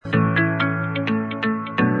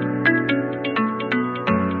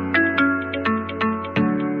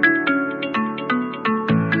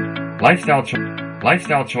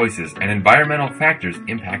Lifestyle choices and environmental factors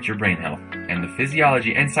impact your brain health and the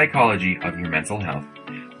physiology and psychology of your mental health.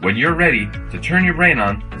 When you're ready to turn your brain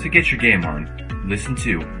on to get your game on, listen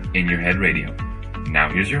to In Your Head Radio.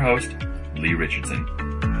 Now here's your host, Lee Richardson.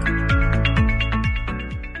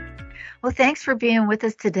 Well, thanks for being with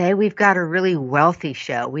us today. We've got a really wealthy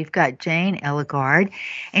show. We've got Jane Ellegard,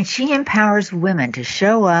 and she empowers women to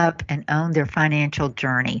show up and own their financial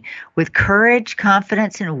journey with courage,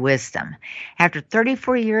 confidence, and wisdom. After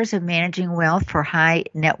 34 years of managing wealth for high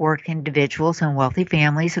net worth individuals and wealthy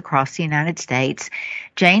families across the United States,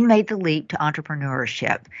 Jane made the leap to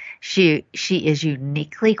entrepreneurship. She is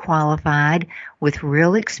uniquely qualified with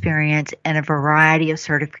real experience and a variety of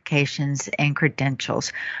certifications and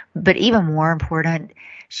credentials. But even more important,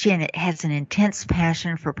 she has an intense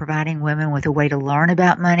passion for providing women with a way to learn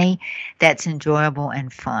about money that's enjoyable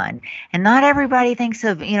and fun. And not everybody thinks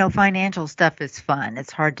of, financial stuff as fun.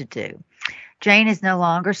 It's hard to do. Jane is no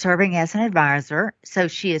longer serving as an advisor, so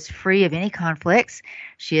she is free of any conflicts.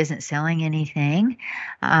 She isn't selling anything.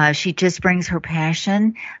 She just brings her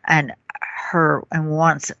passion and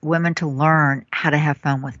wants women to learn how to have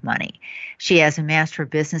fun with money. She has a Master of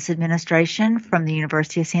Business Administration from the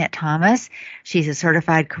University of St. Thomas. She's a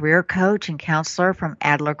certified career coach and counselor from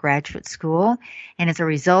Adler Graduate School and is a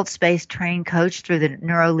results-based trained coach through the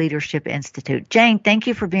Neuro Leadership Institute. Jane, thank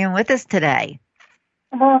you for being with us today.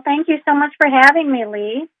 Well, thank you so much for having me,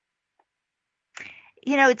 Lee.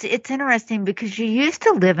 It's interesting because you used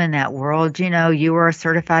to live in that world. You were a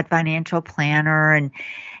certified financial planner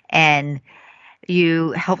and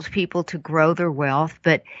you helped people to grow their wealth.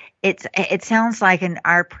 But it sounds like in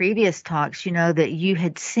our previous talks, that you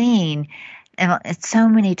had seen so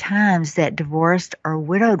many times that divorced or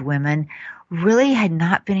widowed women really had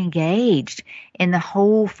not been engaged in the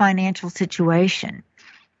whole financial situation.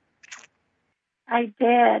 I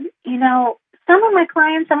did. Some of my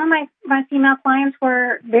clients, some of my female clients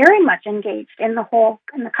were very much engaged in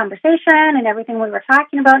the conversation and everything we were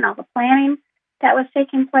talking about and all the planning that was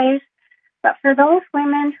taking place. But for those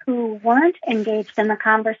women who weren't engaged in the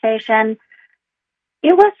conversation,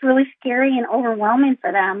 it was really scary and overwhelming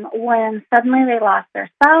for them when suddenly they lost their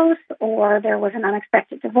spouse or there was an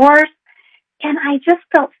unexpected divorce. And I just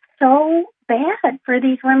felt so bad for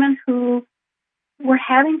these women who were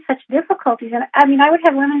having such difficulties. And I would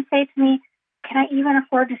have women say to me, can I even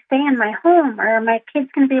afford to stay in my home? Or are my kids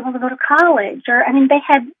going to be able to go to college? Or, they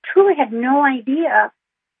truly had no idea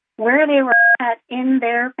where they were at in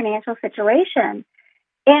their financial situation.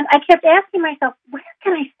 And I kept asking myself, where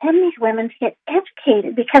can I send these women to get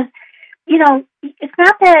educated? Because, it's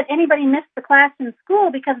not that anybody missed the class in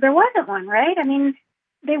school because there wasn't one, right?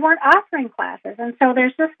 They weren't offering classes. And so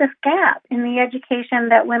there's just this gap in the education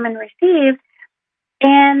that women received.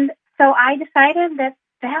 And so I decided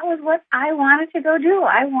that was what I wanted to go do.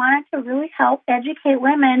 I wanted to really help educate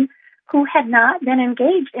women who had not been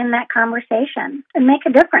engaged in that conversation and make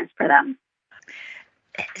a difference for them.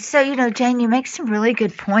 So, Jane, you make some really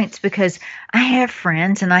good points because I have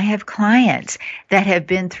friends and I have clients that have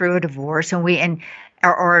been through a divorce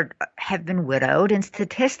or have been widowed. And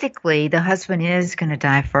statistically, the husband is going to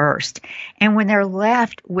die first. And when they're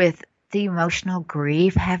left with the emotional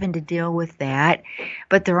grief, having to deal with that,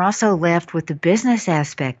 but they're also left with the business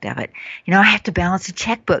aspect of it. I have to balance a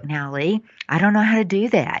checkbook now, Lee. I don't know how to do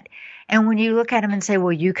that. And when you look at them and say,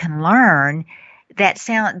 well, you can learn,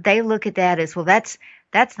 they look at that as, well, that's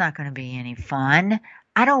not going to be any fun.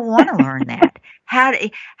 I don't want to learn that.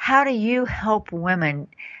 How do you help women?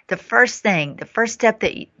 The first step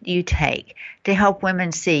that you take to help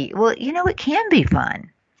women see, well, it can be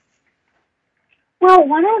fun. Well,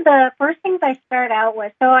 one of the first things I started out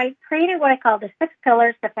with, so I created what I call the 6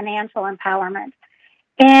 pillars to financial empowerment.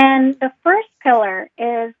 And the first pillar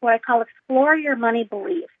is what I call explore your money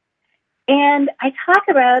beliefs. And I talk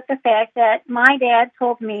about the fact that my dad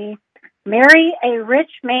told me, marry a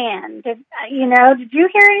rich man. Did you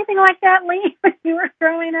hear anything like that, Lee, when you were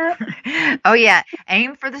growing up? Oh, yeah.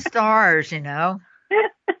 Aim for the stars, And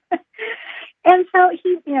so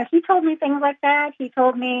he told me things like that. He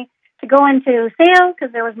told me to go into sales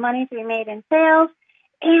because there was money to be made in sales.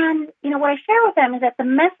 And, what I share with them is that the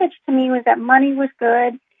message to me was that money was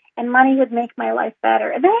good and money would make my life better.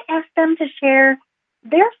 And then I asked them to share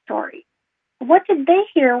their story. What did they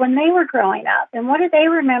hear when they were growing up? And what did they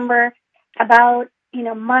remember about,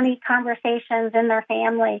 money conversations in their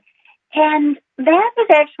family? And that is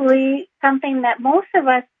actually something that most of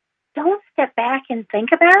us don't step back and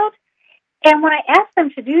think about. And when I ask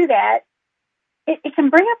them to do that, it can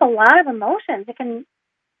bring up a lot of emotions.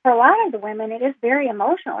 For a lot of the women, it is very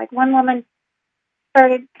emotional. Like one woman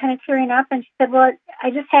started kind of tearing up, and she said, well,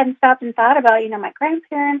 I just hadn't stopped and thought about, my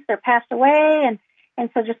grandparents, they're passed away, and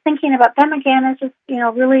so just thinking about them again is just,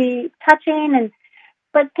 really touching,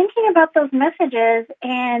 but thinking about those messages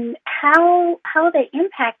and how they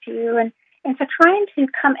impact you, and so trying to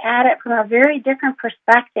come at it from a very different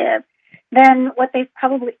perspective than what they've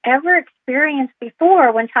probably ever experienced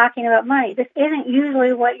before when talking about money. This isn't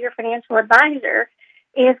usually what your financial advisor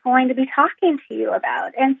is going to be talking to you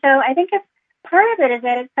about. And so I think it's part of it is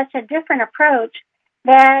that it's such a different approach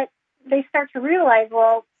that they start to realize,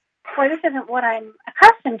 well, boy, this isn't what I'm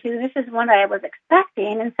accustomed to. This is what I was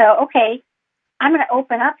expecting. And so, okay, I'm going to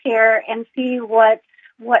open up here and see what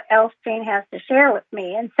else Jane has to share with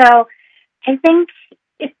me. And so I think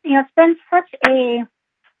it's been such a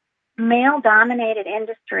male-dominated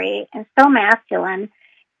industry and so masculine,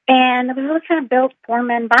 and it was really kind of built for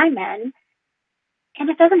men by men. And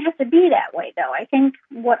it doesn't have to be that way, though. I think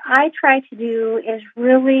what I try to do is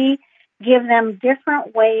really give them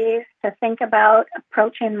different ways to think about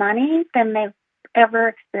approaching money than they've ever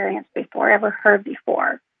experienced before, ever heard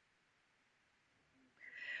before.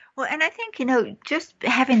 Well, and I think, just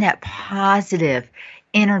having that positive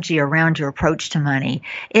energy around your approach to money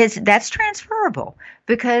that's transferable,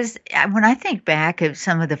 because when I think back of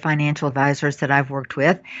some of the financial advisors that I've worked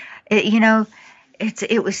with,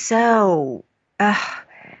 it was so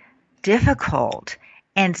difficult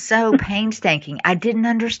and so painstaking. I didn't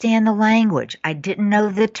understand the language. I didn't know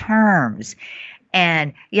the terms.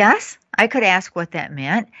 And yes, I could ask what that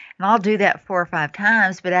meant, and I'll do that 4 or 5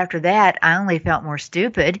 times, but after that, I only felt more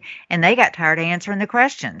stupid, and they got tired of answering the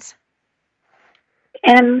questions.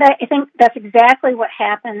 And I think that's exactly what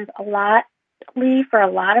happens a lot, Lee, for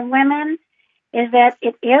a lot of women, is that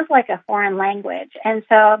it is like a foreign language. And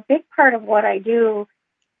so a big part of what I do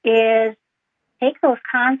is take those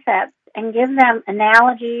concepts and give them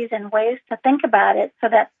analogies and ways to think about it so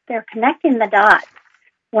that they're connecting the dots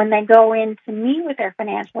when they go in to meet with their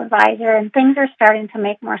financial advisor and things are starting to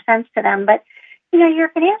make more sense to them. But, your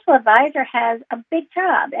financial advisor has a big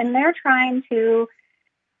job, and they're trying to,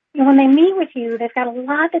 when they meet with you, they've got a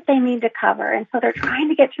lot that they need to cover. And so they're trying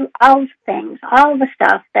to get through all the things, all the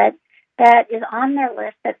stuff that is on their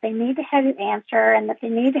list that they need to have you answer and that they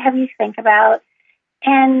need to have you think about.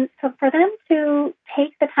 And so for them to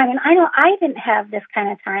take the time, and I know I didn't have this kind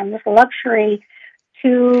of time, this luxury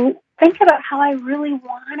to think about how I really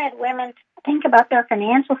wanted women to think about their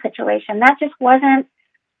financial situation. That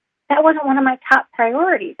wasn't one of my top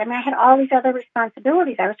priorities. I mean, I had all these other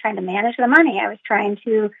responsibilities. I was trying to manage the money. I was trying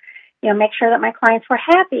to, make sure that my clients were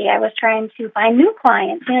happy. I was trying to find new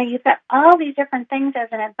clients. You've got all these different things as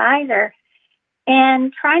an advisor,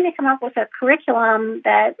 and trying to come up with a curriculum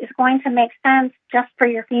that is going to make sense just for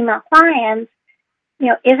your female clients,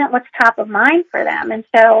 isn't what's top of mind for them. And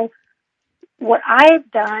so what I've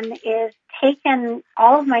done is taken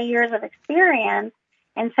all of my years of experience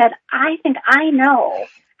and said, I think I know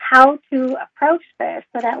how to approach this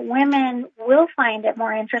so that women will find it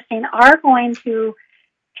more interesting, are going to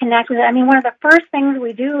connect with it. I mean, one of the first things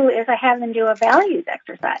we do is I have them do a values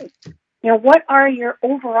exercise. What are your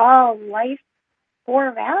overall life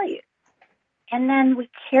core values? And then we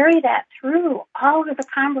carry that through all of the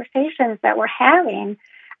conversations that we're having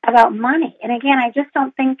about money. And again, I just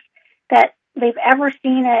don't think that they've ever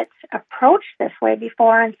seen it approached this way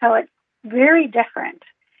before, and so it's very different.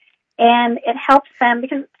 And it helps them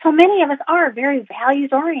because so many of us are very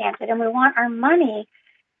values-oriented, and we want our money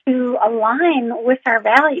to align with our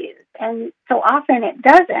values. And so often it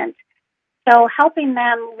doesn't. So helping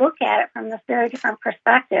them look at it from this very different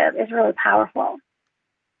perspective is really powerful.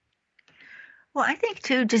 Well, I think,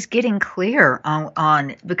 too, just getting clear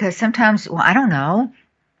on because sometimes, I don't know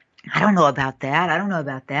about that. I don't know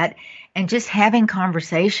about that. And just having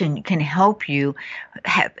conversation can help you,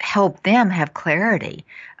 help them have clarity.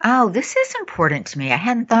 Oh, this is important to me. I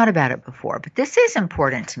hadn't thought about it before, but this is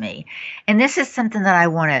important to me. And this is something that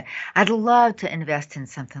I'd love to invest in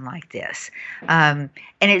something like this. And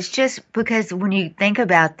it's just because when you think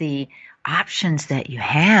about the options that you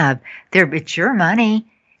have, it's your money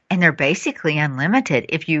and they're basically unlimited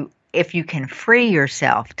if you can free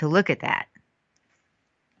yourself to look at that.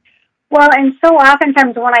 Well, and so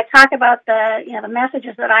oftentimes when I talk about the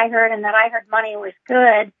messages that I heard and that I heard money was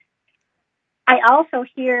good, I also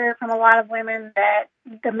hear from a lot of women that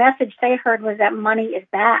the message they heard was that money is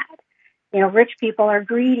bad. Rich people are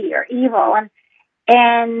greedy or evil.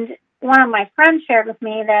 And one of my friends shared with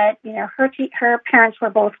me that, her parents were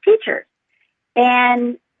both teachers.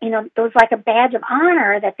 And, it was like a badge of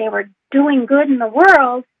honor that they were doing good in the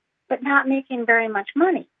world, but not making very much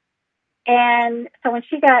money. And so when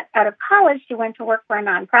she got out of college, she went to work for a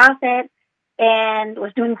nonprofit, and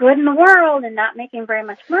was doing good in the world and not making very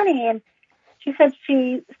much money. And she said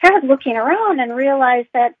she started looking around and realized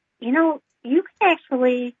that, you can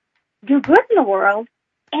actually do good in the world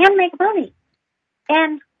and make money.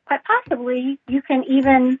 And quite possibly you can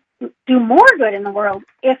even do more good in the world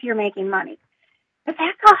if you're making money. But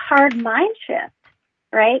that's a hard mind shift,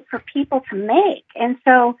 right, for people to make. And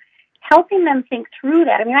so helping them think through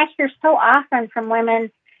that. I mean, I hear so often from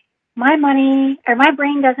women, my money or my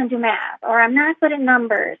brain doesn't do math, or I'm not good at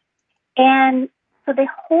numbers. And so they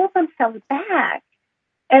hold themselves back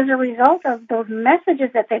as a result of those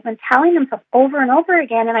messages that they've been telling themselves over and over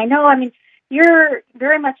again. And I know, you're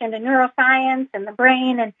very much into neuroscience and the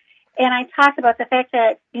brain, and I talked about the fact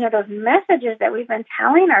that, those messages that we've been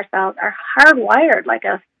telling ourselves are hardwired like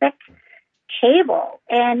a thick cable.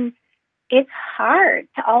 And it's hard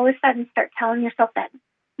to all of a sudden start telling yourself that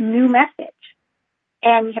new message.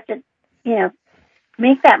 And you have to,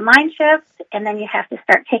 make that mind shift, and then you have to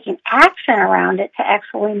start taking action around it to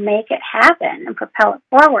actually make it happen and propel it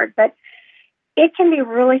forward. But it can be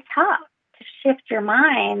really tough to shift your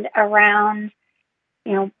mind around,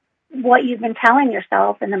 what you've been telling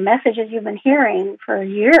yourself and the messages you've been hearing for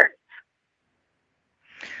years.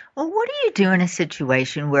 Well, what do you do in a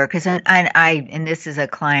situation where, because and this is a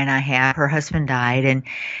client I have, her husband died,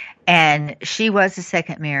 and she was a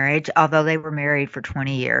second marriage, although they were married for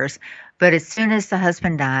 20 years. But as soon as the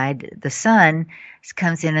husband died, the son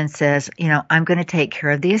comes in and says, I'm going to take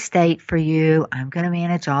care of the estate for you. I'm going to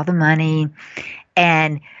manage all the money.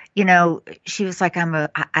 And, she was like,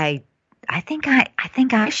 I think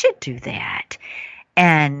I should do that.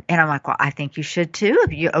 And I'm like, well, I think you should too.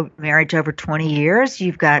 If you marriage over 20 years,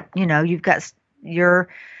 you've got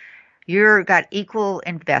equal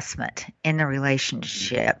investment in the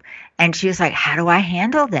relationship. And she was like, how do I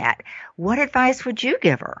handle that? What advice would you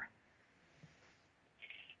give her?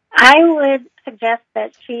 I would suggest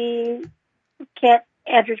that she get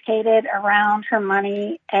educated around her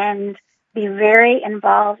money and be very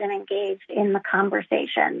involved and engaged in the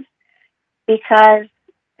conversations, because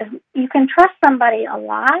you can trust somebody a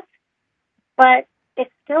lot, but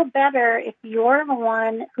it's still better if you're the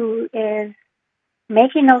one who is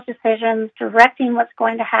making those decisions, directing what's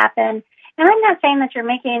going to happen. And I'm not saying that you're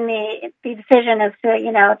making the decision of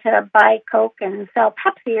to buy Coke and sell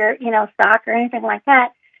Pepsi or, stock or anything like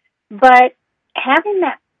that. But having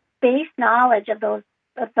that base knowledge of the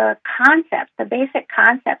concepts, the basic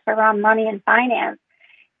concepts around money and finance,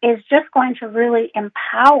 is just going to really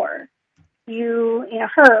empower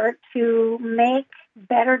her to make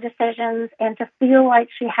better decisions and to feel like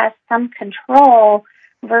she has some control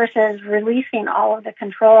versus releasing all of the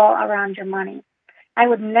control around your money. I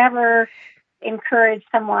would never encourage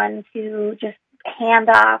someone to just hand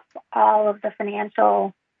off all of the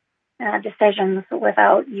financial decisions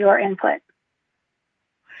without your input.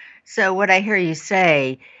 So what I hear you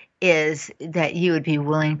say is that you would be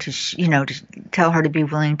willing to, to tell her to be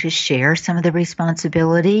willing to share some of the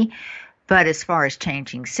responsibility. But as far as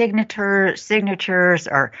changing signatures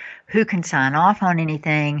or who can sign off on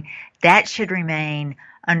anything, that should remain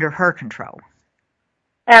under her control.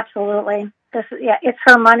 Absolutely. It's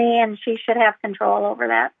her money, and she should have control over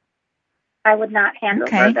that. I would not hand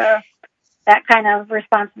over that kind of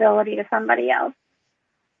responsibility to somebody else.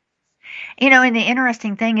 And the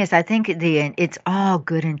interesting thing is, I think it's all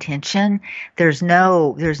good intention. There's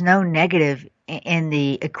no negative in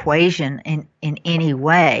the equation in any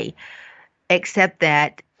way, except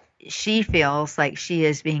that she feels like she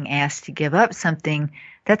is being asked to give up something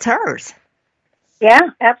that's hers. Yeah,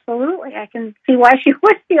 absolutely. I can see why she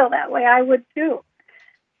would feel that way. I would too.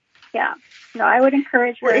 Yeah. No, I would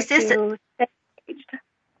encourage her to stay engaged.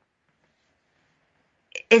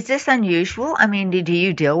 Is this unusual? I mean, do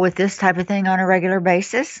you deal with this type of thing on a regular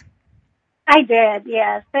basis? I did,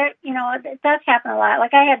 yes. It does happen a lot.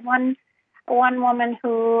 Like I had one woman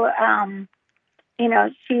who,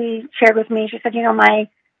 she shared with me, she said, I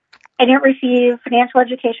didn't receive financial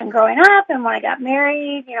education growing up, and when I got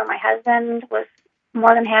married, my husband was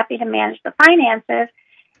more than happy to manage the finances.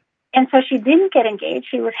 And so she didn't get engaged.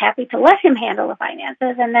 She was happy to let him handle the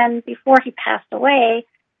finances. And then before he passed away,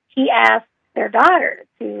 he asked their daughter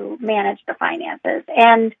to manage the finances.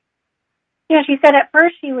 And, she said at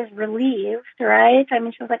first she was relieved, right? I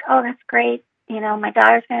mean, she was like, oh, that's great. My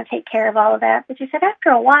daughter's going to take care of all of that. But she said after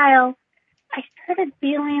a while, I started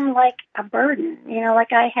feeling like a burden,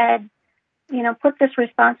 like I had, put this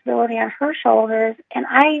responsibility on her shoulders. And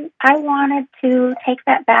I wanted to take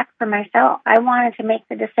that back for myself. I wanted to make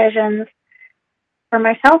the decisions for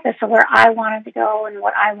myself as to where I wanted to go and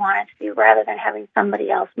what I wanted to do, rather than having somebody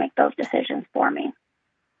else make those decisions for me.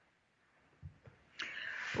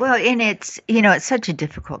 Well, and it's such a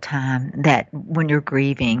difficult time that when you're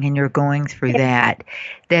grieving and you're going through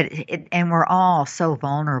and we're all so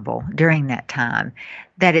vulnerable during that time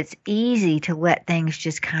that it's easy to let things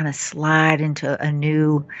just kind of slide into a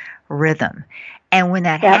new rhythm. And when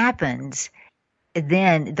that Yep, happens,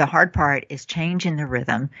 then the hard part is changing the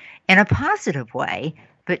rhythm in a positive way,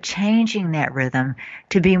 but changing that rhythm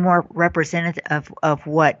to be more representative of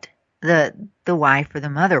what the wife or the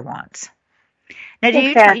mother wants. Now,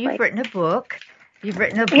 you've exactly. written a book. You've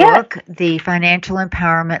written a Yes. book, The Financial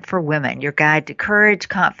Empowerment for Women, Your Guide to Courage,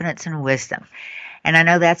 Confidence, and Wisdom. And I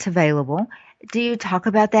know that's available. Do you talk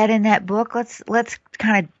about that in that book? Let's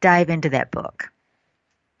kind of dive into that book.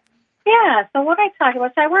 Yeah. So what I talk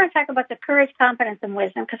about, so I want to talk about the courage, confidence, and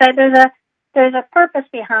wisdom because there's a purpose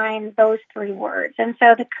behind those three words. And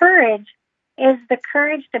so the courage is the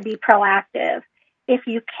courage to be proactive, if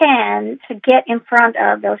you can, to get in front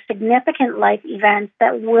of those significant life events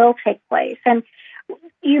that will take place. And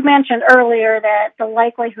you mentioned earlier that the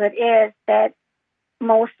likelihood is that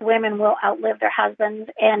most women will outlive their husbands,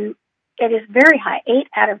 and it is very high. 8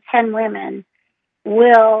 out of 10 women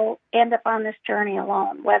will end up on this journey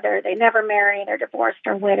alone, whether they never married or divorced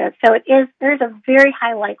or widowed. So there's a very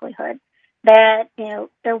high likelihood that,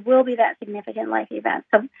 there will be that significant life event.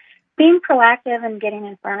 So being proactive and getting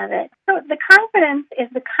in front of it. So the confidence is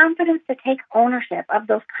the confidence to take ownership of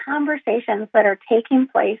those conversations that are taking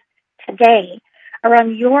place today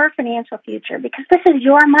around your financial future, because this is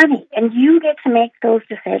your money and you get to make those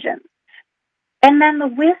decisions. And then the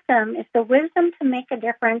wisdom is the wisdom to make a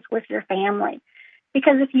difference with your family.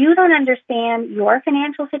 Because if you don't understand your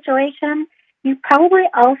financial situation, you probably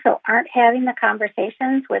also aren't having the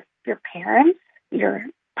conversations with your parents, your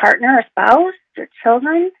partner or spouse, your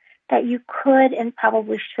children that you could and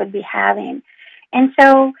probably should be having. And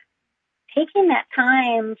so taking that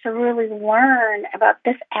time to really learn about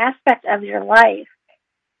this aspect of your life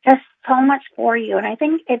does so much for you. And I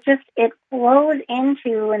think it flows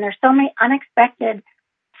into, and there's so many unexpected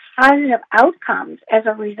positive outcomes as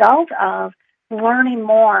a result of learning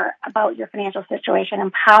more about your financial situation,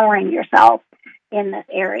 empowering yourself in this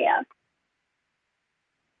area.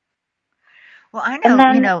 Well, I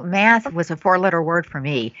And know, then, math was a four-letter word for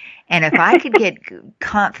me. And if I could get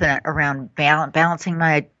confident around balancing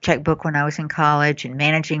my checkbook when I was in college and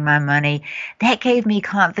managing my money, that gave me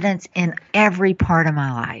confidence in every part of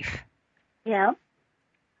my life. yeah,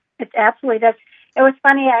 it absolutely does. It was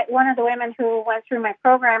funny. One of the women who went through my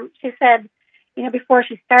program, she said, before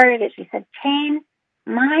she started it, she said, "Jane,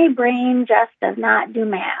 my brain just does not do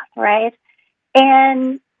math, right?"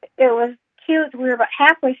 And it was cute. We were about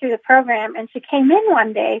halfway through the program, and she came in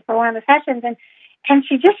one day for one of the sessions, and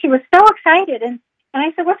she was so excited. And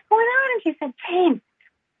I said, "What's going on?" And she said, "Jane,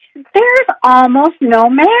 there's almost no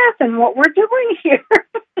math in what we're doing here."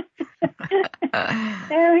 And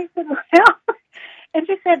I said, "Well," and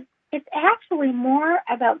she said, "It's actually more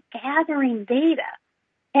about gathering data,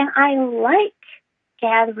 and I like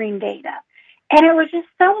gathering data." And it was just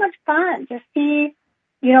so much fun to see,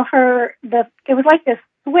 it was like this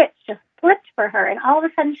switch just flipped for her. And all of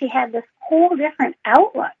a sudden she had this whole different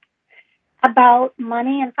outlook about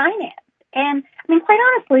money and finance. And I mean, quite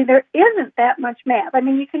honestly, there isn't that much math. I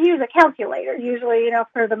mean, you can use a calculator usually,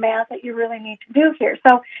 for the math that you really need to do here.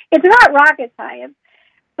 So it's not rocket science.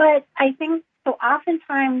 But I think so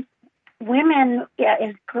oftentimes women,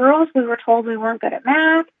 as girls, we were told we weren't good at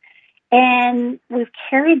math. And we've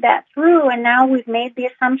carried that through, and now we've made the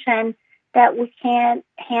assumption that we can't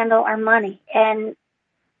handle our money. And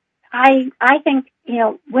I think,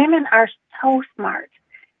 women are so smart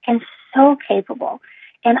and so capable.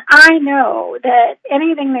 And I know that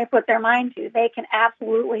anything they put their mind to, they can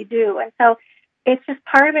absolutely do. And so it's just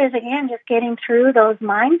part of it is, again, just getting through those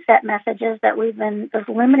mindset messages that those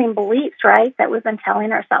limiting beliefs, right, that we've been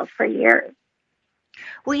telling ourselves for years.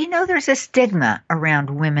 Well, there's a stigma around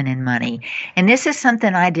women and money. And this is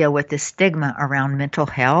something I deal with, the stigma around mental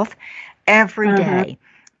health every Mm-hmm. day.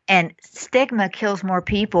 And stigma kills more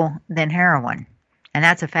people than heroin. And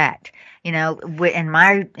that's a fact. In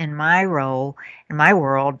my role, in my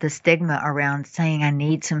world, the stigma around saying I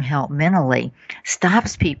need some help mentally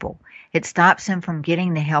stops people. It stops them from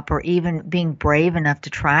getting the help or even being brave enough to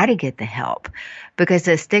try to get the help because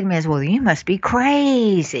the stigma is, well, you must be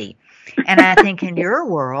crazy. And I think in your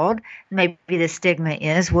world, maybe the stigma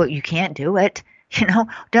is, well, you can't do it.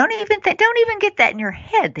 Don't even get that in your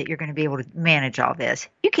head that you're going to be able to manage all this.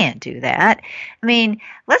 You can't do that. I mean,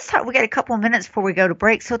 let's talk. We got a couple of minutes before we go to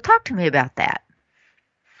break, so talk to me about that.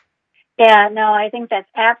 Yeah, no, I think that's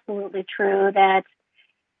absolutely true that,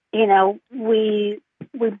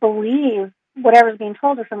 we believe whatever's being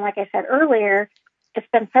told us. And like I said earlier, it's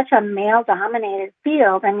been such a male-dominated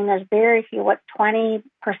field. I mean, there's very few, 20%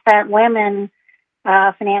 women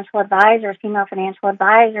financial advisors, female financial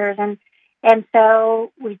advisors, and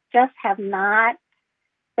so we just have not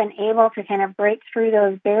been able to kind of break through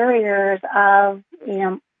those barriers of,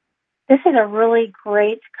 this is a really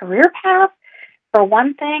great career path for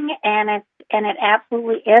one thing, and it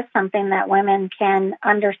absolutely is something that women can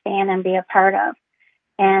understand and be a part of.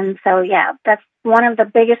 And so, yeah, that's one of the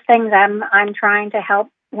biggest things I'm trying to help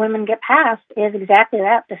women get past is exactly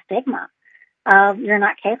that, the stigma of you're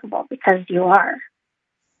not capable, because you are.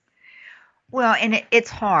 Well, and it's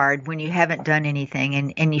hard when you haven't done anything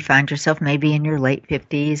and you find yourself maybe in your late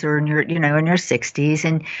 50s or in your 60s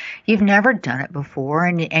and you've never done it before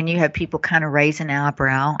and you have people kind of raise an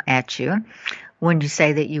eyebrow at you when you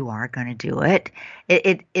say that you are going to do it.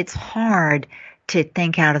 It's hard to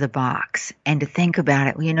think out of the box and to think about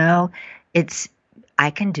it. I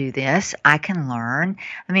can do this. I can learn.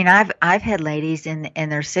 I mean, I've had ladies in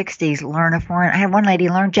their 60s learn a foreign. I had one lady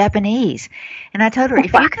learn Japanese, and I told her,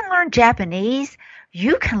 if you can learn Japanese,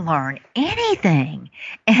 you can learn anything.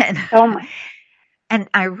 And and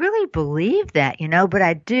I really believe that, But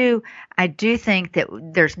I do think that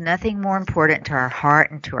there's nothing more important to our heart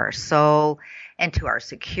and to our soul and to our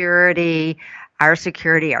security, our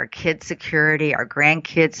kids' security, our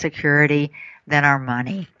grandkids' security than our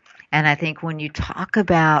money. And I think when you talk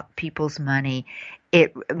about people's money,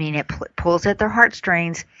 it pulls at their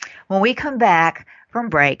heartstrings. When we come back from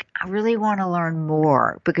break, I really want to learn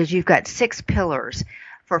more because you've got 6 pillars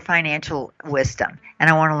for financial wisdom, and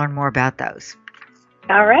I want to learn more about those.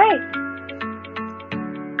 All right.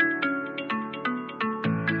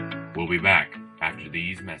 We'll be back after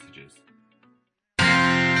these messages.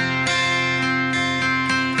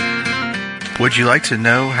 Would you like to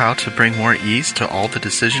know how to bring more ease to all the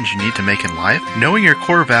decisions you need to make in life? Knowing your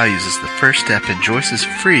core values is the first step in Joyce's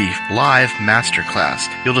free live masterclass.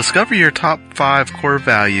 You'll discover your top 5 core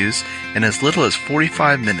values in as little as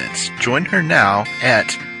 45 minutes. Join her now at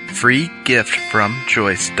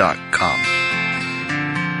freegiftfromjoyce.com.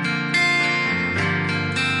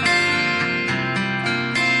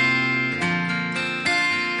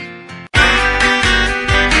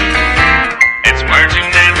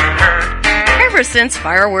 Ever since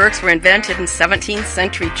fireworks were invented in 17th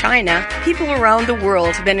century China, people around the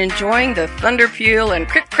world have been enjoying the thunder peal and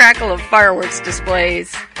crick-crackle of fireworks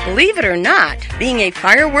displays. Believe it or not, being a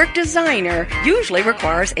firework designer usually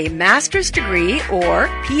requires a master's degree or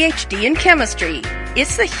PhD in chemistry.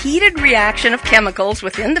 It's the heated reaction of chemicals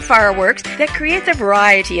within the fireworks that create the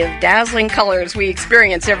variety of dazzling colors we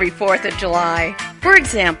experience every 4th of July. For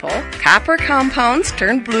example, copper compounds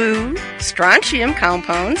turn blue, strontium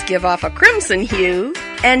compounds give off a crimson hue,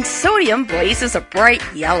 and sodium blazes a bright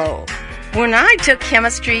yellow. When I took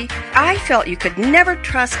chemistry, I felt you could never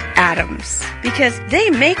trust atoms because they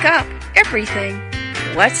make up everything.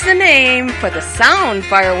 What's the name for the sound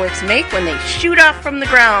fireworks make when they shoot off from the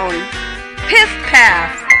ground?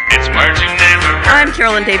 Piff-paff. It's words you never heard. I'm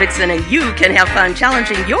Carolyn Davidson, and you can have fun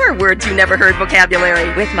challenging your words you never heard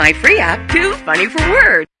vocabulary with my free app, Too Funny for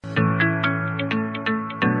Words.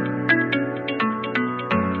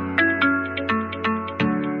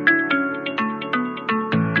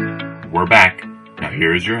 We're back. Now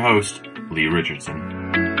here is your host, Lee Richardson.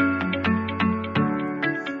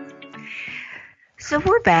 So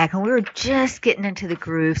we're back, and we were just getting into the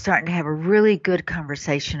groove, starting to have a really good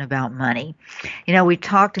conversation about money. We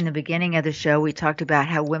talked in the beginning of the show, we talked about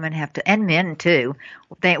how women have to, and men too,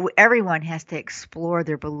 everyone has to explore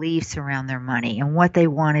their beliefs around their money and what they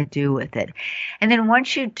want to do with it. And then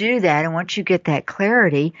once you do that, and once you get that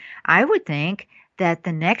clarity, I would think that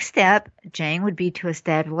the next step, Jane, would be to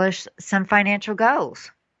establish some financial goals.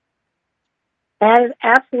 That is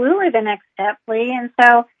absolutely the next step, Lee. And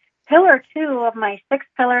so pillar 2 of my 6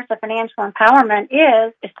 pillars of financial empowerment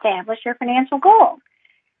is establish your financial goals.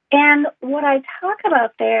 And what I talk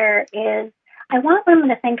about there is I want women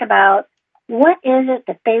to think about what is it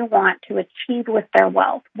that they want to achieve with their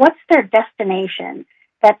wealth? What's their destination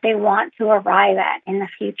that they want to arrive at in the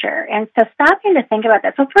future? And so stopping to think about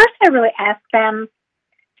that. So first I really ask them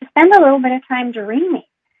to spend a little bit of time dreaming.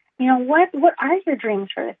 What are your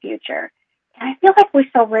dreams for the future? And I feel like we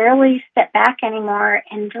so rarely step back anymore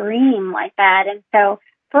and dream like that. And so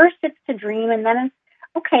first it's to dream, and then it's,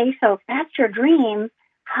 okay, so if that's your dream,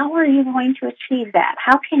 how are you going to achieve that?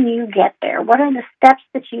 How can you get there? What are the steps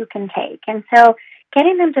that you can take? And so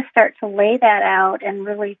getting them to start to lay that out and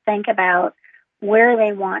really think about where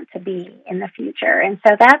they want to be in the future. And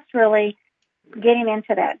so that's really getting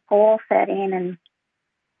into that goal setting. And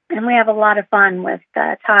And we have a lot of fun with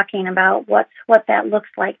talking about what that looks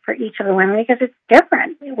like for each of the women, because it's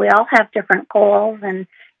different. We all have different goals and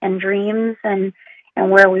dreams and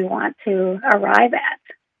where we want to arrive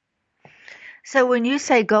at. So when you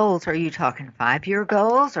say goals, are you talking 5-year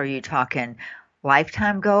goals? Are you talking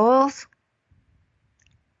lifetime goals?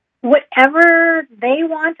 Whatever they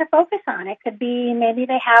want to focus on. It could be maybe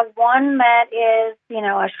they have one that is,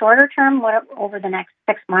 a shorter term, over the next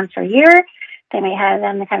 6 months or year. They may have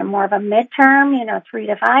them kind of more of a midterm, 3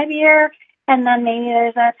 to 5 year, and then maybe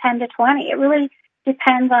there's a 10 to 20. It really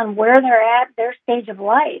depends on where they're at, their stage of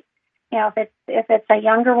life. If it's a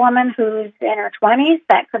younger woman who's in her 20s,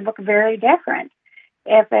 that could look very different.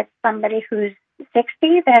 If it's somebody who's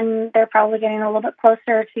 60, then they're probably getting a little bit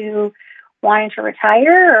closer to wanting to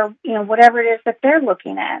retire, or whatever it is that they're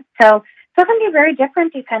looking at. So it can be very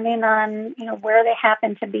different depending on where they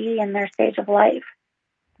happen to be in their stage of life.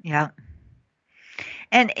 Yeah.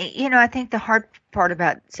 And I think the hard part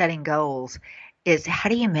about setting goals is, how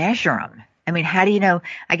do you measure them? I mean, how do you know?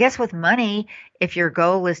 I guess with money, if your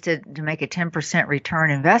goal is to make a 10% return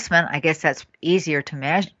investment, I guess that's easier to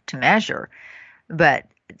measure. But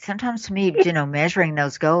sometimes to me, measuring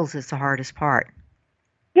those goals is the hardest part.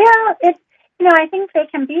 Yeah, I think they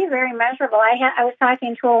can be very measurable. I was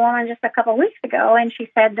talking to a woman just a couple of weeks ago, and she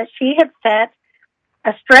said that she had set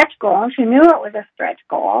a stretch goal, and she knew it was a stretch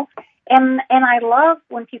goal. And I love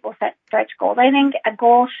when people set stretch goals. I think a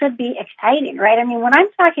goal should be exciting, right? I mean, when I'm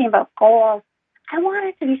talking about goals, I want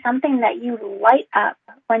it to be something that you light up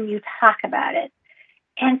when you talk about it.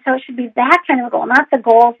 And so it should be that kind of a goal, not the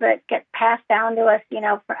goals that get passed down to us,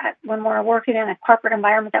 when we're working in a corporate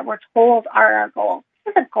environment that we're told are our goals.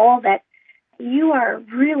 This is a goal that you are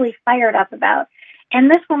really fired up about.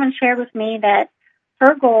 And this woman shared with me that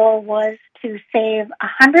her goal was to save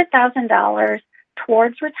 $100,000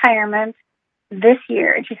 towards retirement this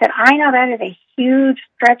year. And she said, I know that is a huge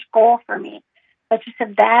stretch goal for me. But she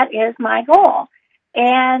said, that is my goal.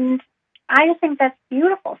 And I just think that's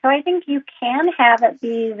beautiful. So I think you can have it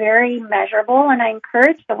be very measurable. And I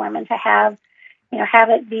encourage the women to have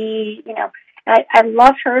it be, I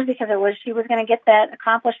loved hers because she was going to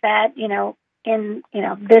accomplish that, in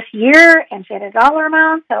this year, and she had a dollar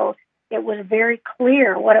amount, so it was very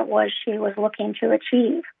clear what it was she was looking to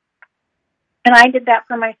achieve. And I did that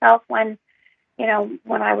for myself when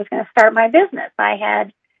I was going to start my business. I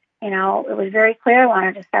had, it was very clear I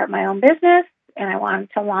wanted to start my own business, and I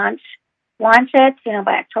wanted to launch it,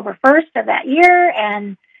 by October 1st of that year,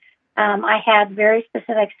 and I had very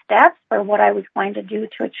specific steps for what I was going to do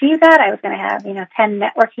to achieve that. I was going to have, 10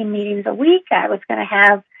 networking meetings a week. I was going to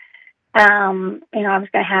have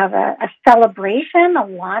a celebration, a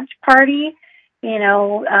launch party,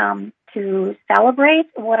 to celebrate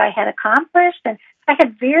what I had accomplished. And I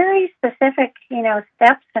had very specific,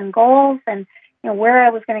 steps and goals and, where I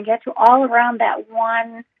was going to get to all around that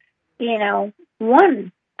one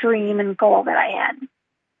dream and goal that I had.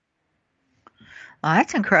 Well,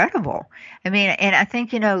 that's incredible. I mean, and I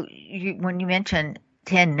think, when you mentioned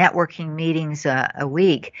 10 networking meetings a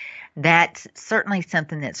week, that's certainly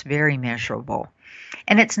something that's very measurable.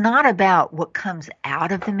 And it's not about what comes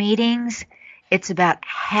out of the meetings. It's about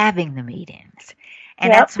having the meetings.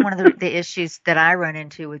 And that's one of the issues that I run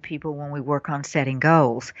into with people when we work on setting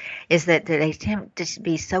goals, is that they tend to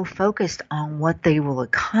be so focused on what they will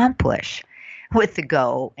accomplish with the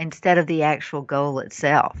goal instead of the actual goal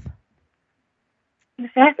itself.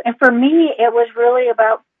 Exactly. And for me, it was really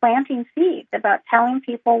about planting seeds, about telling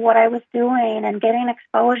people what I was doing and getting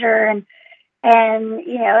exposure. And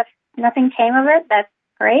if nothing came of it, that's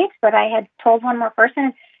great. But I had told one more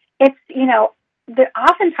person. It's,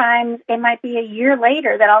 oftentimes it might be a year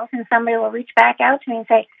later that all of a sudden somebody will reach back out to me and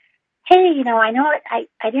say, hey, I know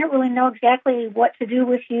I didn't really know exactly what to do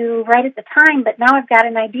with you right at the time, but now I've got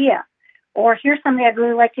an idea. Or here's somebody I'd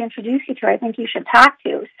really like to introduce you to. I think you should talk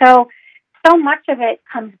to. So much of it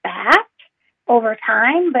comes back over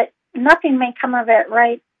time, but nothing may come of it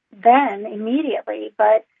right then immediately.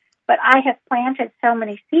 But I have planted so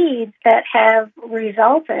many seeds that have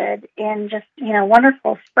resulted in just,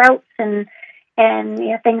 wonderful sprouts and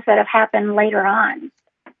things that have happened later on.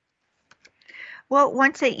 Well,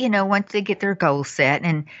 once they get their goals set,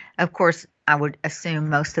 and of course, I would assume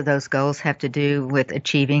most of those goals have to do with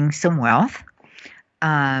achieving some wealth.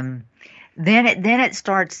 Then it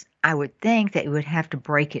starts. I would think that you would have to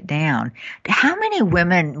break it down. How many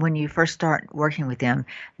women, when you first start working with them,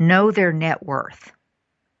 know their net worth?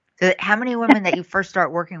 So how many women that you first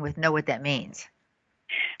start working with know what that means?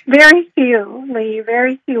 Very few, Lee.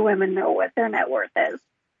 Very few women know what their net worth is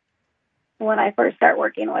when I first start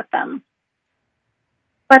working with them.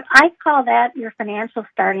 But I call that your financial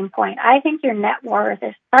starting point. I think your net worth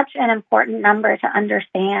is such an important number to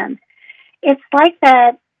understand. It's like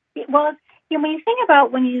that, well, when you think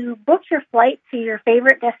about when you book your flight to your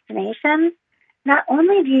favorite destination, not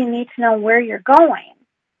only do you need to know where you're going,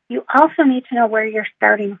 you also need to know where you're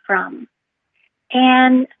starting from.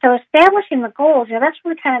 And so establishing the goals, that's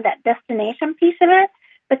really kind of that destination piece of it.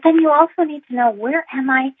 But then you also need to know, where am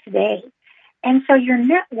I today? And so your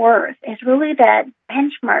net worth is really that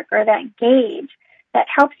benchmark or that gauge that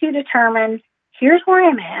helps you determine, here's where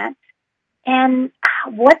I'm at, and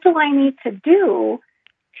what do I need to do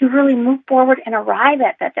to really move forward and arrive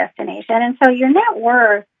at that destination. And so your net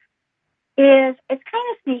worth it's kind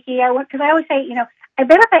of sneaky. Because I always say, I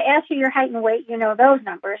bet if I ask you your height and weight, you know those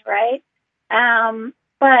numbers, right?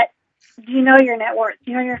 But do you know your net worth?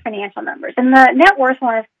 Do you know your financial numbers? And the net worth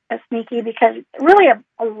one is sneaky because it's really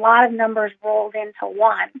a lot of numbers rolled into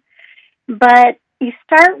one. But you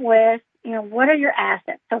start with, what are your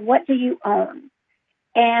assets? So what do you own?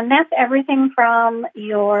 And that's everything from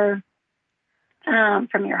your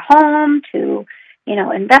home to,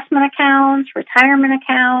 investment accounts, retirement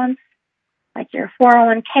accounts, like your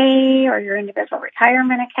 401k or your individual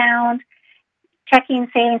retirement account, checking,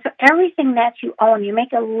 savings. So everything that you own, you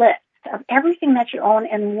make a list of everything that you own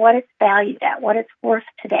and what it's valued at, what it's worth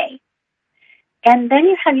today. And then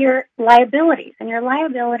you have your liabilities, and your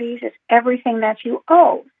liabilities is everything that you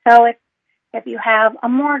owe. So if you have a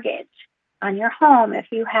mortgage on your home, if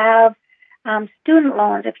you have student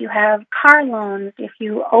loans, if you have car loans, if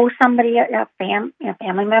you owe somebody, a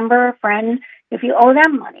family member, a friend, if you owe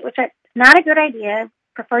them money, which is not a good idea.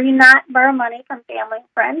 Prefer you not borrow money from family and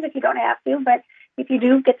friends if you don't have to, but if you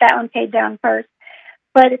do, get that one paid down first.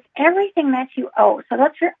 But it's everything that you owe. So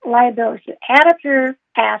that's your liabilities. You add up your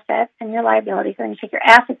assets and your liabilities, and you take your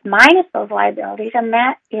assets minus those liabilities, and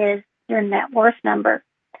that is your net worth number.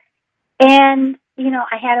 And,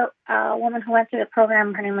 I had a woman who went through the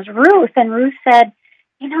program. Her name was Ruth, and Ruth said,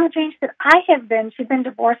 Jane, she'd been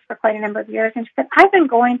divorced for quite a number of years, and she said, I've been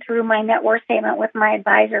going through my net worth statement with my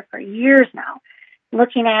advisor for years now,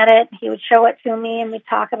 looking at it. He would show it to me, and we'd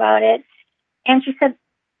talk about it. And she said,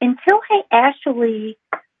 until I actually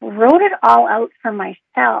wrote it all out for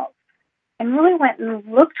myself and really went and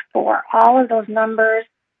looked for all of those numbers,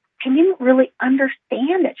 I didn't really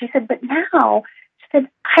understand it. She said, but now,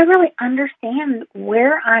 I really understand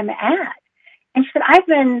where I'm at. And she said, I've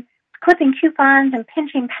been clipping coupons and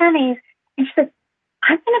pinching pennies. And she said,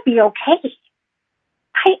 I'm going to be okay.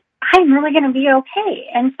 I'm really going to be okay.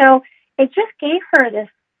 And so it just gave her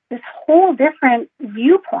this whole different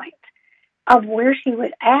viewpoint of where she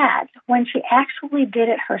was at when she actually did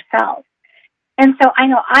it herself. And so I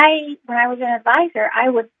know when I was an advisor, I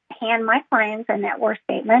would hand my clients a net worth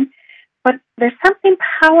statement, but there's something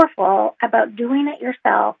powerful about doing it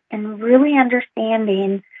yourself and really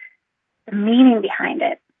understanding the meaning behind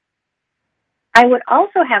it. I would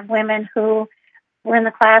also have women who were in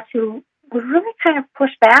the class who would really kind of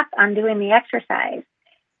push back on doing the exercise.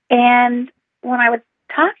 And when I would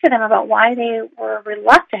talk to them about why they were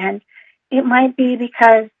reluctant, it might be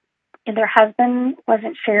because their husband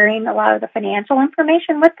wasn't sharing a lot of the financial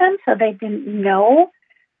information with them, so they didn't know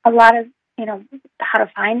a lot of, how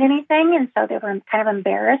to find anything, and so they were kind of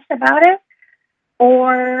embarrassed about it.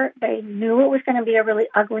 Or they knew it was going to be a really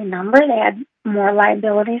ugly number. They had more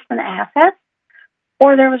liabilities than assets.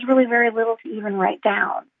 Or there was really very little to even write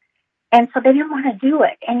down. And so they didn't want to do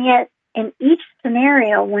it. And yet, in each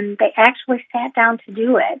scenario, when they actually sat down to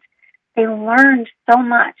do it, they learned so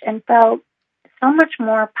much and felt so much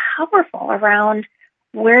more powerful around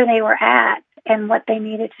where they were at and what they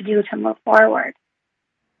needed to do to move forward.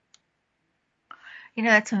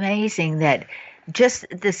 It's amazing that just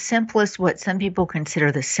the simplest, what some people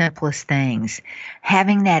consider the simplest things,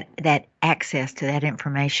 having that access to that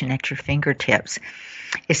information at your fingertips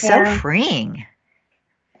is so freeing.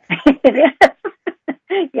 It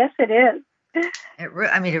is. Yes, it is.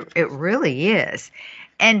 It really is.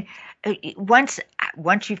 And once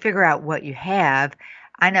you figure out what you have,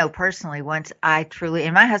 I know personally, once I truly,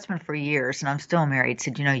 and my husband for years, and I'm still married,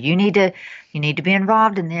 said, you need to be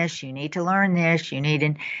involved in this. You need to learn this.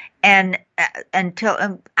 And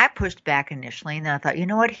until I pushed back initially, and then I thought, you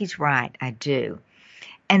know what, he's right. I do.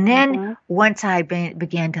 And then once I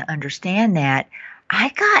began to understand that, I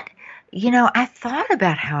thought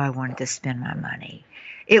about how I wanted to spend my money.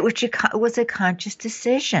 It was a conscious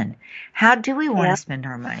decision. How do we want to spend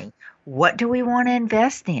our money? What do we want to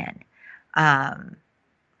invest in?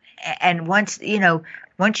 And once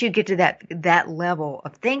you get to that level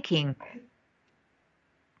of thinking,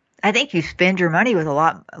 I think you spend your money with a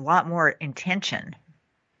lot more intention.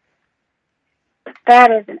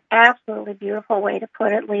 That is an absolutely beautiful way to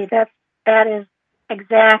put it, Lee. That is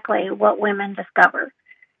exactly what women discover,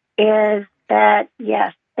 is that,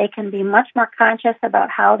 yes, they can be much more conscious about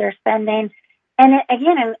how they're spending. And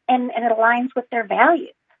it aligns with their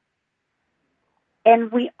values.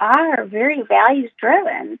 And we are very values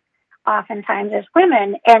driven oftentimes as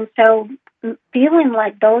women. And so feeling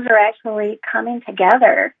like those are actually coming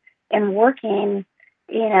together and working,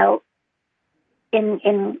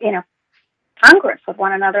 in Congress with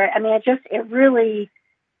one another. I mean,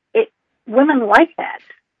 women like that.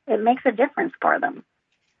 It makes a difference for them.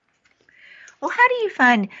 Well, how do you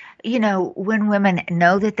find, when women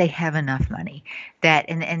know that they have enough money, that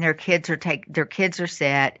and their kids are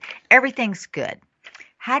set, everything's good.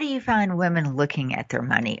 How do you find women looking at their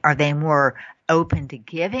money? Are they more open to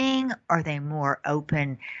giving? Are they more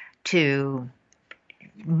open to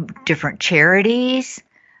different charities?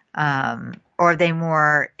 Or are they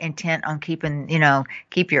more intent on keep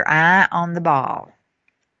your eye on the ball?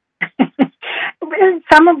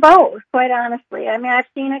 Some of both, quite honestly. I mean, I've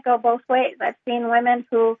seen it go both ways. I've seen women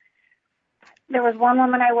there was one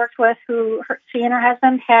woman I worked with she and her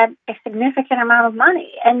husband had a significant amount of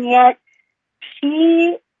money, and yet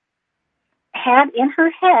she had in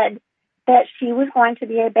her head that she was going to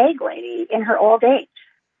be a bag lady in her old age.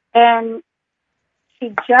 And she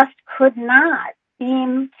just could not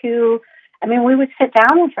seem to, we would sit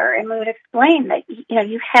down with her and we would explain that,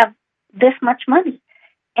 you have this much money.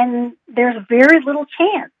 And there's very little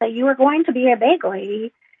chance that you are going to be a bag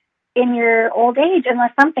lady in your old age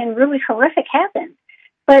unless something really horrific happens.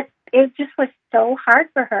 But it just was so hard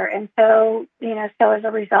for her. And so, so as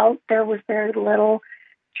a result, there was very little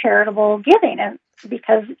charitable giving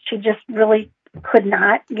because she just really could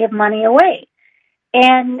not give money away.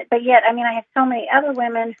 But yet, I have so many other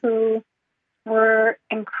women who were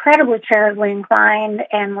incredibly charitably inclined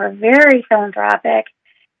and were very philanthropic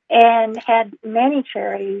and had many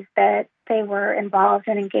charities that they were involved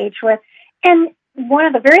and engaged with. And one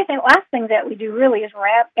of the very last things that we do really is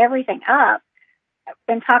wrap everything up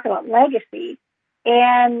and talk about legacy.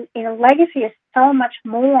 And, legacy is so much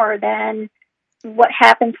more than what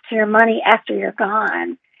happens to your money after you're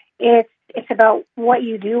gone. It's about what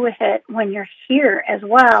you do with it when you're here as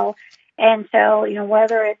well. And so,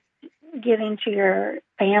 whether it's giving to your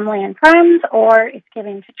family and friends or it's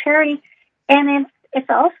giving to charity. And it's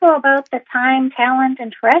also about the time, talent,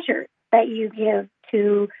 and treasure that you give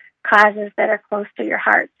to causes that are close to your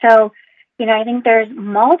heart. So, I think there's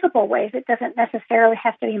multiple ways. It doesn't necessarily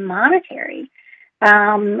have to be monetary, as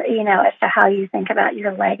to how you think about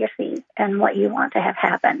your legacy and what you want to have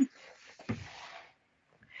happen.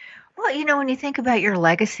 Well, when you think about your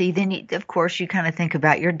legacy, then of course you kind of think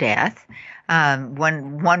about your death.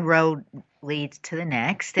 One road leads to the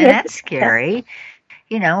next, and that's scary.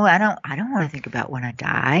 I don't want to think about when I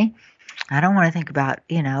die. I don't want to think about,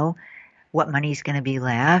 what money's going to be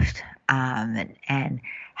left, and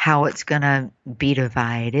how it's going to be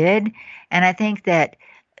divided. And I think that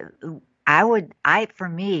for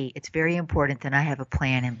me, it's very important that I have a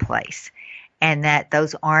plan in place and that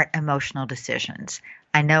those aren't emotional decisions.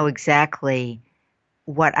 I know exactly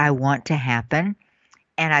what I want to happen,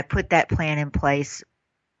 and I put that plan in place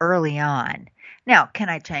early on. Now, can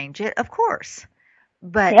I change it? Of course.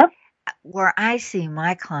 But yep. Where I see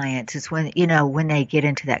my clients is when they get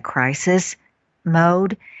into that crisis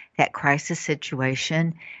mode, that crisis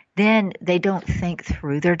situation, then they don't think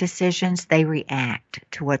through their decisions. They react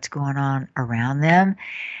to what's going on around them.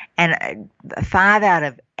 And 5 out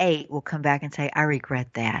of 8 will come back and say, I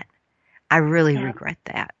regret that. I really regret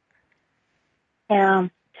that. Yeah.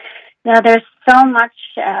 Now, there's so much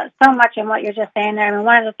in what you're just saying there.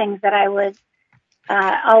 One of the things that I would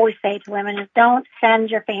always say to women is don't send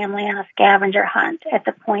your family on a scavenger hunt at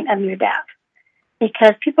the point of your death,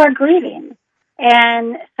 because people are grieving.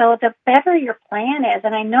 And so the better your plan is,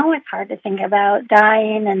 and I know it's hard to think about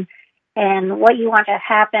dying and what you want to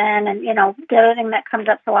happen. And, the other thing that comes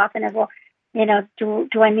up so often is, well,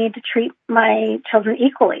 do I need to treat my children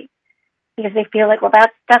equally? Because they feel like, well,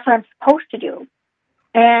 that's what I'm supposed to do.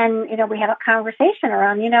 And, we have a conversation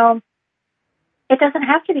around, it doesn't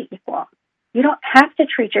have to be equal. You don't have to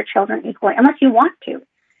treat your children equally unless you want to.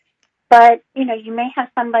 But, you may have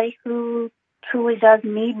somebody who truly does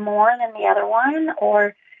need more than the other one,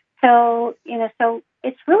 so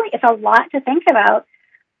it's a lot to think about.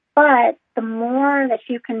 But the more that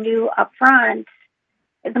you can do up front,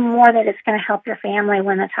 the more that it's going to help your family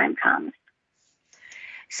when the time comes.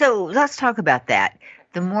 So let's talk about that.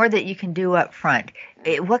 The more that you can do up front,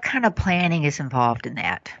 what kind of planning is involved in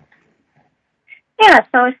that? Yeah,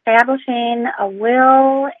 so establishing a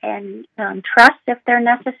will and trust if they're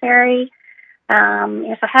necessary.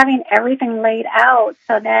 So having everything laid out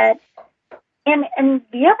so that, and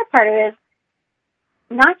the other part of it is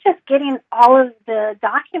not just getting all of the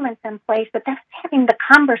documents in place, but that's having the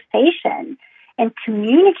conversation and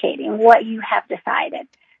communicating what you have decided.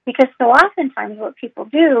 Because so oftentimes what people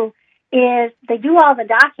do is they do all the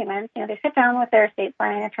documents, they sit down with their estate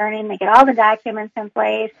planning attorney and they get all the documents in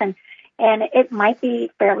place, and it might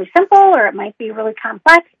be fairly simple or it might be really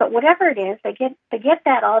complex, but whatever it is, they get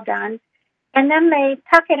that all done, and then they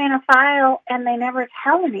tuck it in a file and they never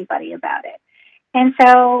tell anybody about it. And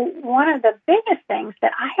so one of the biggest things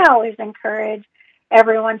that I always encourage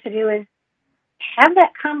everyone to do is have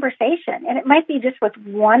that conversation. And it might be just with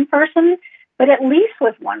one person, but at least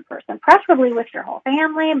with one person, preferably with your whole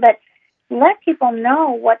family, but let people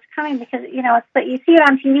know what's coming, because, it's that you see it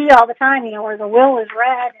on TV all the time, where the will is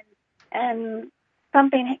read and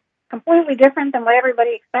something completely different than what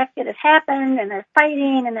everybody expected has happened, and there's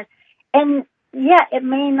fighting, and it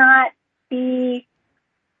may not be,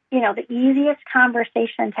 the easiest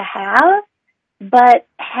conversation to have, but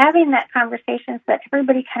having that conversation so that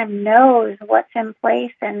everybody kind of knows what's in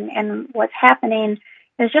place and what's happening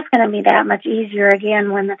is just going to be that much easier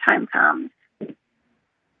again when the time comes.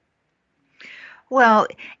 Well,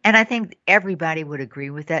 and I think everybody would agree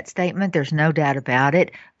with that statement. There's no doubt about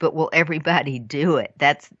it. But will everybody do it?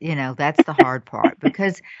 That's the hard part,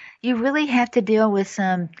 because you really have to deal with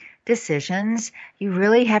some decisions. You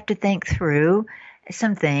really have to think through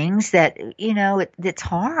some things that, it's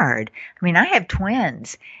hard. I mean, I have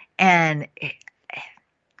twins, and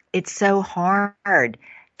it's so hard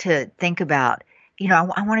to think about, I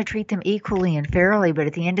want to treat them equally and fairly. But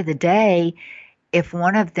at the end of the day, if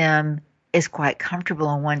one of them is quite comfortable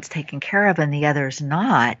and one's taken care of and the other's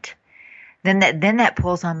not, then that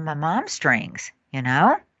pulls on my mom's strings,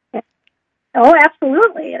 Oh,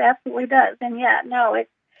 absolutely. It absolutely does. And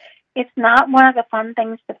it's not one of the fun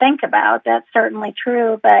things to think about. That's certainly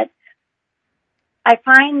true. But I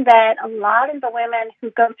find that a lot of the women who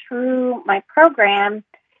go through my program,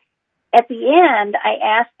 at the end, I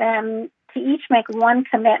ask them to each make one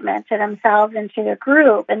commitment to themselves and to the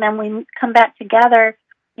group. And then we come back together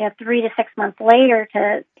 3 to 6 months later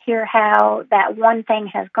to hear how that one thing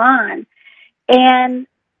has gone. And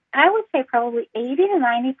I would say probably 80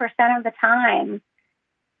 to 90% of the time,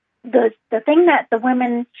 the thing that the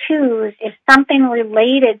women choose is something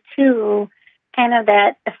related to kind of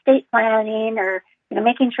that estate planning, or,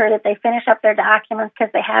 making sure that they finish up their documents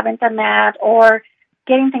because they haven't done that, or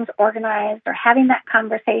getting things organized, or having that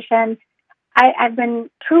conversation. I've been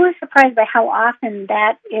truly surprised by how often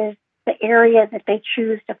that is the area that they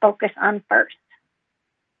choose to focus on first.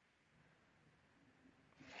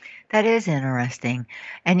 That is interesting.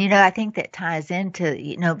 And, I think that ties into,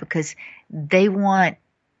 because they want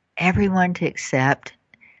everyone to accept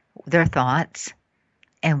their thoughts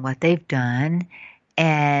and what they've done,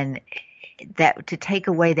 and that to take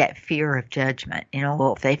away that fear of judgment.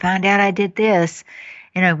 Well, if they find out I did this,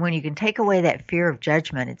 when you can take away that fear of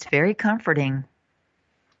judgment, it's very comforting.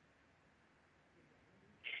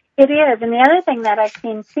 It is. And the other thing that I've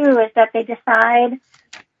seen, too, is that they decide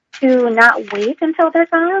to not wait until they're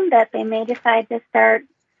gone, that they may decide to start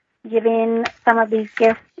giving some of these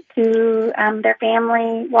gifts to their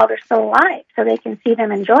family while they're still alive so they can see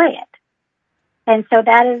them enjoy it. And so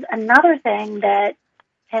that is another thing that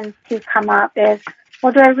tends to come up is,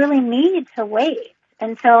 well, do I really need to wait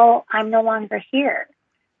until I'm no longer here?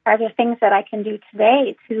 Are there things that I can do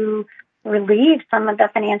today to relieve some of the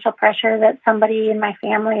financial pressure that somebody in my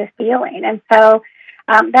family is feeling? And so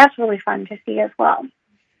that's really fun to see as well.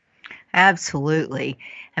 Absolutely.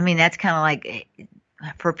 I mean, that's kind of like,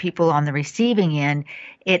 for people on the receiving end,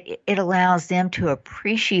 it allows them to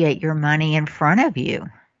appreciate your money in front of you.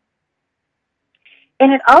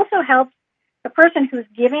 And it also helps the person who's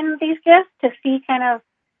giving these gifts to see kind of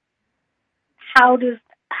how does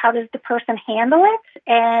the person handle it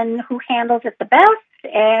and who handles it the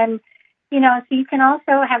best. And, so you can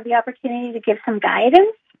also have the opportunity to give some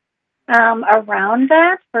guidance around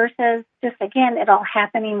that versus just, again, it all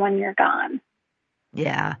happening when you're gone.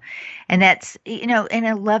 Yeah. And that's, in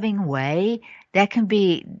a loving way, that can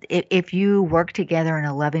be, if you work together in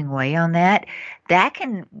a loving way on that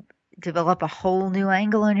can develop a whole new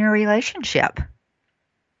angle in your relationship.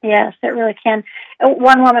 Yes, it really can.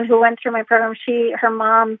 One woman who went through my program, her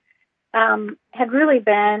mom had really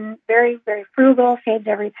been very, very frugal, saved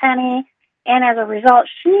every penny. And as a result,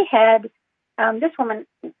 she had, this woman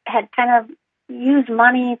had kind of used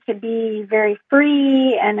money to be very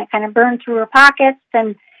free, and it kind of burned through her pockets.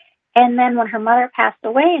 And then when her mother passed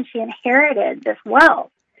away and she inherited this wealth,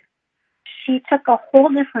 she took a whole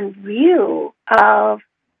different view of,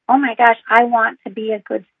 oh my gosh, I want to be a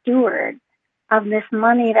good steward of this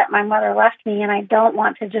money that my mother left me, and I don't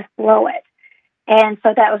want to just blow it. And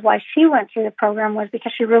so that was why she went through the program, was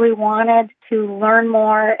because she really wanted to learn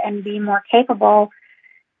more and be more capable,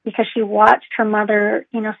 because she watched her mother,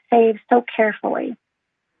 save so carefully.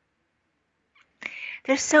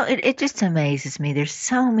 It just amazes me. There's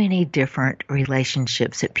so many different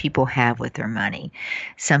relationships that people have with their money.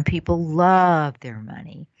 Some people love their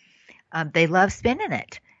money. They love spending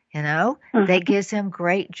it. That gives them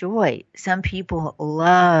great joy. Some people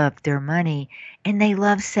love their money and they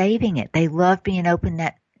love saving it. They love being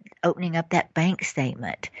opening up that bank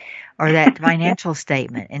statement or that financial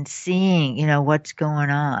statement and seeing, what's going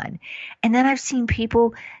on. And then I've seen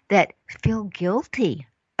people that feel guilty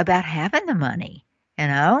about having the money,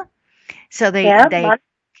 so they're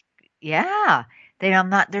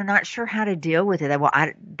not sure how to deal with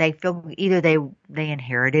it. They feel either they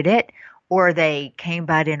inherited it, or they came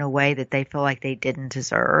by it in a way that they feel like they didn't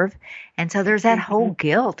deserve. And so there's that whole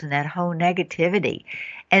guilt and that whole negativity.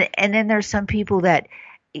 And then there's some people that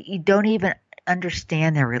you don't even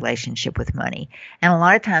understand their relationship with money. And a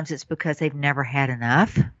lot of times it's because they've never had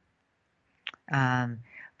enough.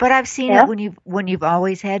 But I've seen it when you've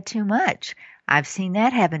always had too much. I've seen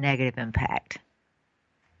that have a negative impact.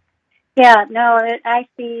 Yeah, no, I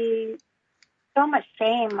see so much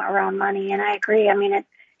shame around money, and I agree. I mean, it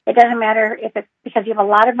doesn't matter if it's because you have a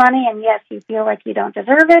lot of money and yes, you feel like you don't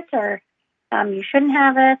deserve it, or you shouldn't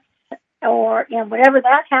have it, or whatever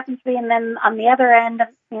that happens to be. And then on the other end of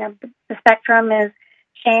the spectrum is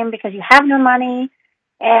shame because you have no money,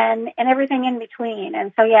 and everything in between.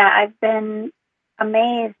 And so I've been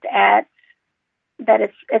amazed at that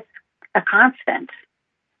it's a constant,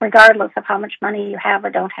 regardless of how much money you have or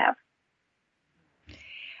don't have.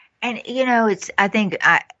 And I think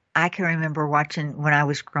I can remember watching when I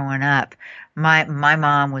was growing up. My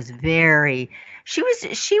mom was she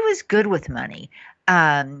was good with money.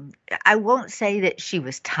 I won't say that she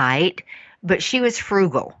was tight, but she was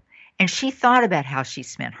frugal, and she thought about how she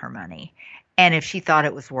spent her money. And if she thought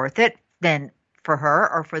it was worth it, then for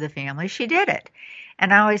her or for the family, she did it.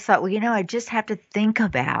 And I always thought, I just have to think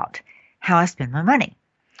about how I spend my money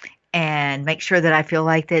and make sure that I feel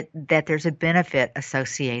like that there's a benefit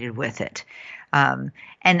associated with it. And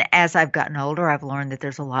as I've gotten older, I've learned that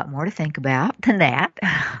there's a lot more to think about than that.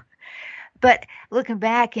 But looking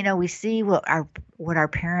back, we see what our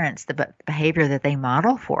parents, the behavior that they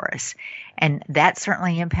model for us, and that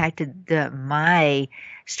certainly impacted my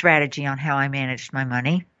strategy on how I managed my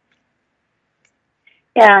money.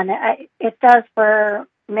 Yeah, and it does for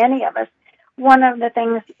many of us. One of the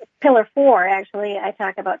things, Pillar 4, actually, I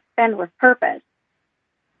talk about spend with purpose.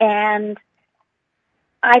 And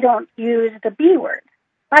I don't use the B word,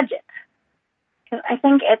 budget, because I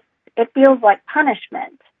think it feels like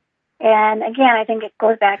punishment. And again, I think it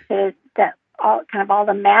goes back to all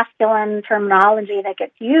the masculine terminology that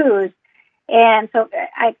gets used. And so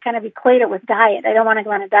I kind of equate it with diet. I don't want to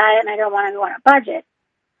go on a diet, and I don't want to go on a budget.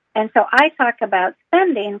 And so I talk about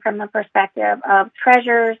spending from the perspective of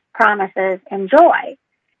treasures, promises, and joy.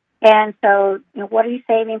 And so, what are you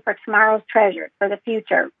saving for tomorrow's treasures, for the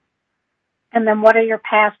future? And then what are your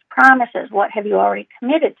past promises? What have you already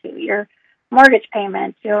committed to? Your mortgage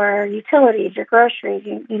payments, your utilities, your groceries.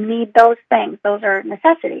 You need those things. Those are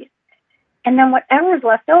necessities. And then whatever is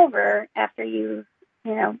left over after you've,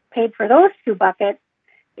 paid for those two buckets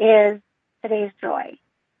is today's joy.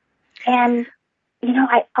 And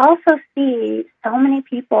I also see so many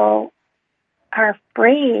people are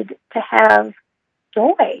afraid to have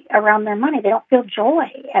joy around their money. They don't feel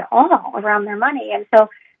joy at all around their money. And so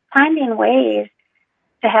finding ways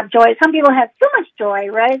to have joy. Some people have too much joy,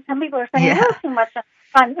 right? Some people are saying, too much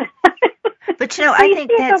fun. But, I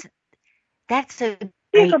think that's a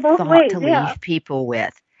great thought to leave people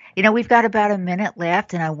with. We've got about a minute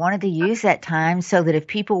left, and I wanted to use that time so that if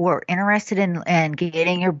people were interested in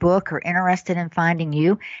getting your book or interested in finding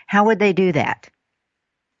you, how would they do that?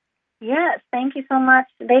 Yes, thank you so much.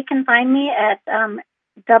 They can find me at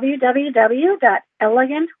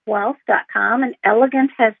www.elegantwealth.com, and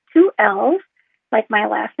Elegant has 2 L's, like my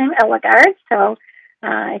last name, Elegard. So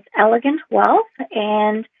it's Elegant Wealth,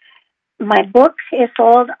 and my book is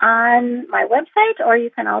sold on my website, or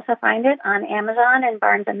you can also find it on Amazon and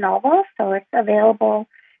Barnes & Noble. So it's available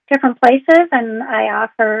different places, and I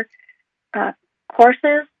offer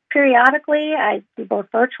courses periodically. I do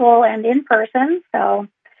both virtual and in person, so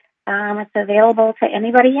it's available to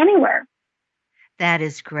anybody, anywhere. That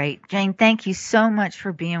is great. Jane, thank you so much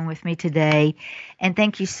for being with me today, and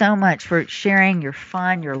thank you so much for sharing your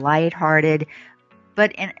fun, your lighthearted,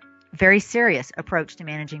 but very serious approach to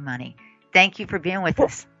managing money. Thank you for being with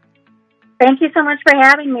us. Thank you so much for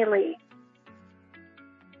having me, Lee.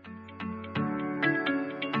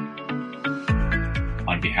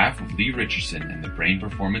 On behalf of Lee Richardson and the Brain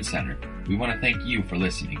Performance Center, we want to thank you for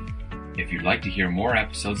listening. If you'd like to hear more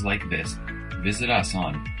episodes like this, visit us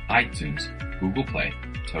on iTunes, Google Play,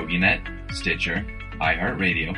 TogiNet, Stitcher, iHeartRadio,